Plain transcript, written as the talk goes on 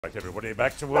Right, everybody,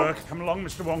 back to work. Come along,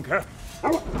 Mr. Wonka.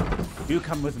 You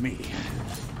come with me.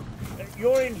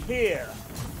 You're in here,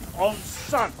 on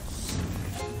Suds.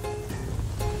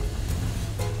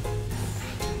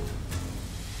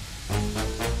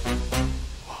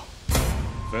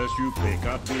 First you pick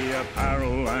up the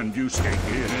apparel and you stick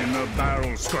it in a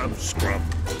barrel. Scrub, scrub.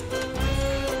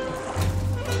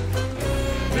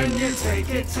 Then you take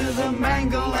it to the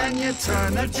mangle and you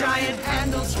turn the giant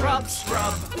handle. Scrub,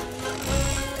 scrub.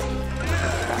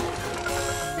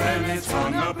 Then it's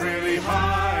hung up really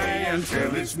high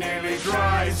until it's nearly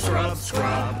dry. Scrub,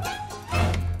 scrub.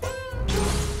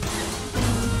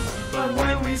 But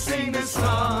when we sing this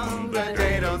song, the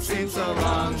day don't seem so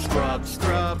long. Scrub,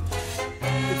 scrub.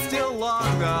 It's still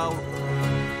long though.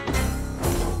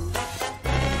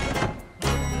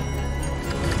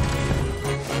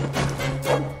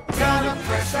 Gotta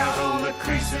press out all the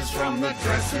creases from the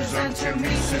dresses and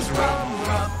chemises. Rub,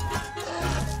 rub.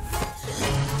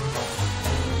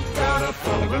 Gotta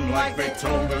fold them like they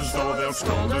told us, or they'll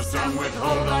scold us and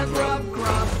withhold our grub,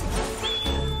 grub.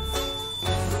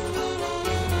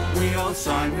 We all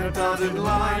signed a dotted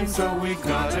line, so we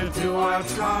gotta do our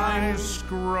time.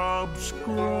 Scrub,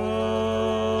 scrub.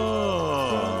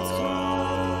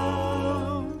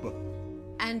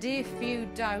 And if you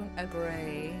don't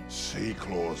agree, See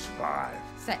Clause 5,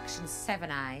 Section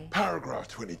 7A, Paragraph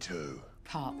 22,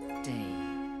 Part D.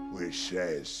 which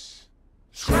says...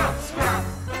 Scrub, scrub.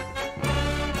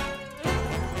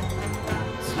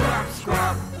 Scrub,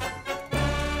 scrub.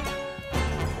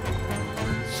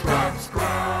 Scrub, scrub.